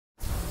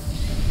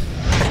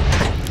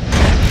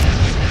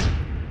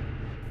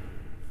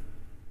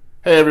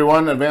Hey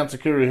everyone, Advanced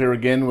Security here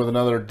again with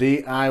another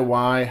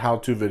DIY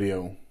how-to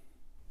video.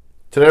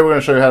 Today we're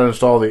going to show you how to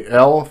install the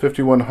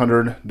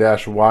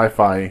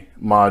L5100-WiFi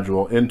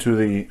module into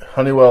the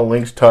Honeywell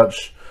Lynx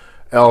Touch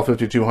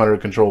L5200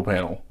 control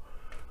panel.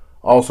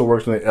 Also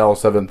works in the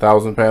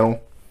L7000 panel.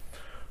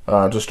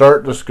 To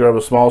start, just grab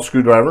a small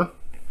screwdriver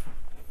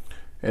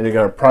and you're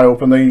going to pry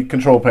open the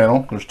control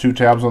panel. There's two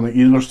tabs on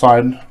either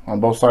side, on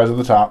both sides of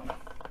the top.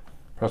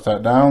 Press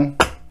that down,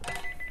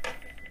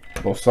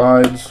 both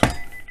sides.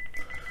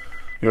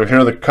 You'll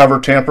hear the cover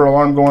tamper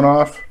alarm going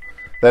off.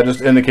 That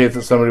just indicates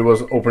that somebody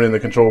was opening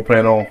the control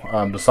panel.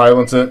 To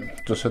silence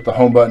it, just hit the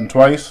home button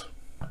twice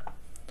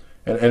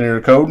and enter your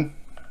code.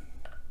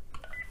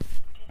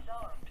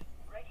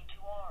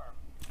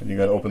 And you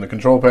got to open the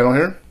control panel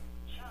here.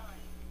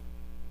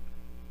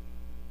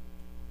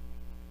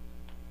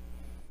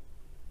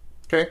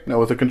 Okay, now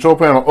with the control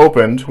panel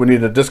opened, we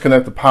need to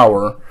disconnect the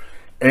power.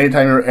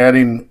 Anytime you're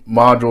adding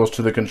modules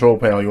to the control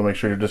panel, you'll make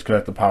sure you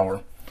disconnect the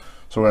power.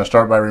 So we're going to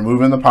start by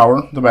removing the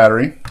power, the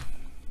battery.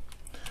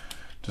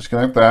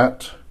 Disconnect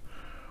that.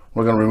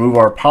 We're going to remove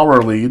our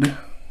power lead.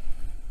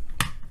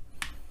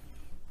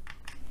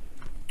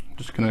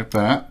 Disconnect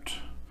that.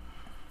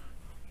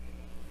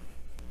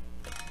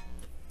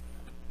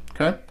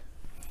 Okay.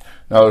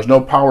 Now there's no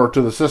power to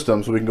the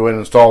system, so we can go ahead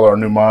and install our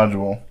new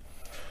module.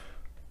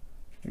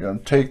 You're going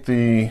to take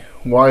the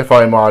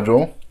Wi-Fi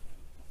module,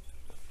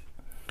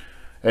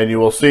 and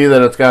you will see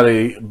that it's got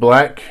a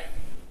black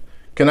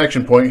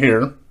connection point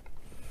here.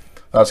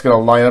 That's going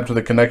to line up to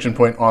the connection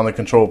point on the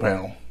control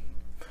panel.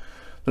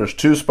 There's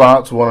two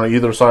spots, one on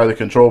either side of the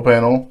control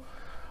panel.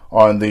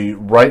 On the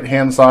right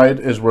hand side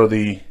is where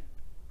the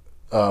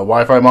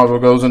Wi-Fi module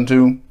goes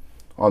into.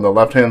 On the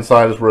left hand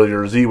side is where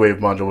your Z-Wave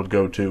module would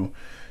go to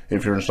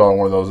if you're installing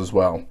one of those as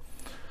well.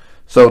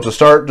 So to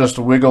start, just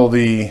wiggle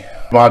the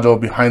module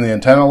behind the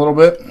antenna a little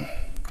bit.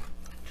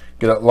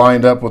 Get it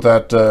lined up with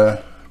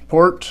that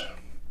port.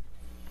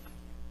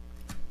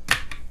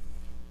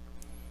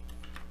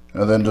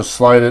 And then just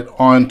slide it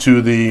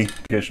onto the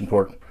communication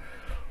port.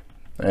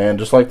 And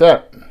just like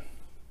that.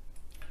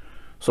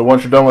 So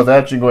once you're done with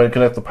that, you can go ahead and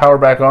connect the power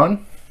back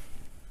on.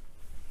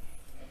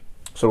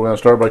 So we're going to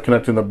start by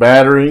connecting the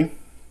battery.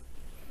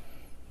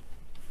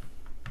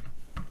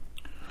 And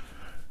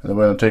then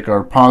we're going to take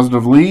our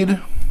positive lead,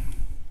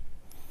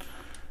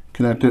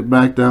 connect it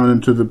back down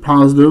into the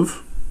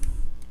positive.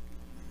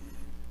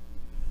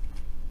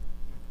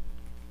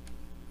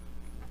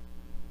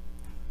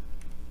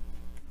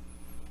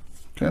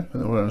 Okay,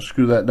 and then we're going to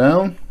screw that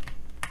down.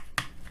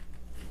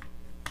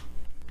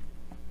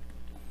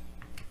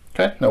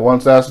 Okay, now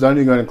once that's done,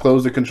 you're going to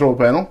close the control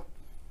panel.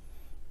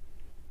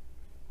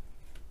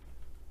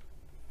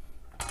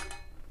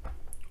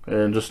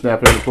 And just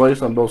snap it into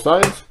place on both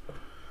sides.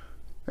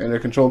 And the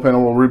control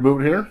panel will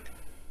reboot here.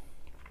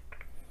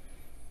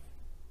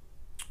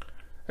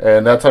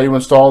 And that's how you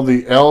install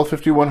the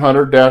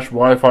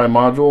L5100-WiFi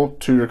module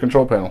to your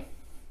control panel.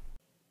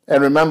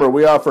 And remember,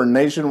 we offer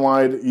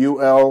nationwide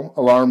UL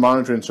alarm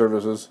monitoring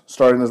services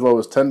starting as low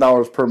as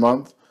 $10 per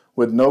month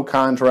with no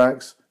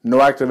contracts,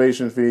 no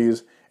activation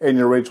fees, and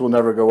your rates will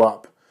never go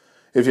up.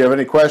 If you have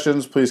any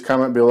questions, please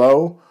comment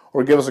below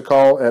or give us a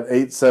call at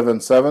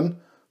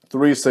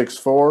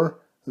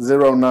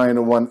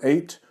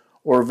 877-364-0918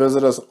 or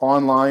visit us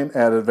online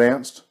at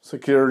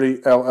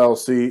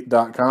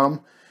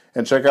advancedsecurityllc.com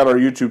and check out our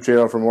YouTube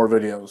channel for more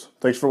videos.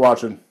 Thanks for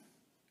watching.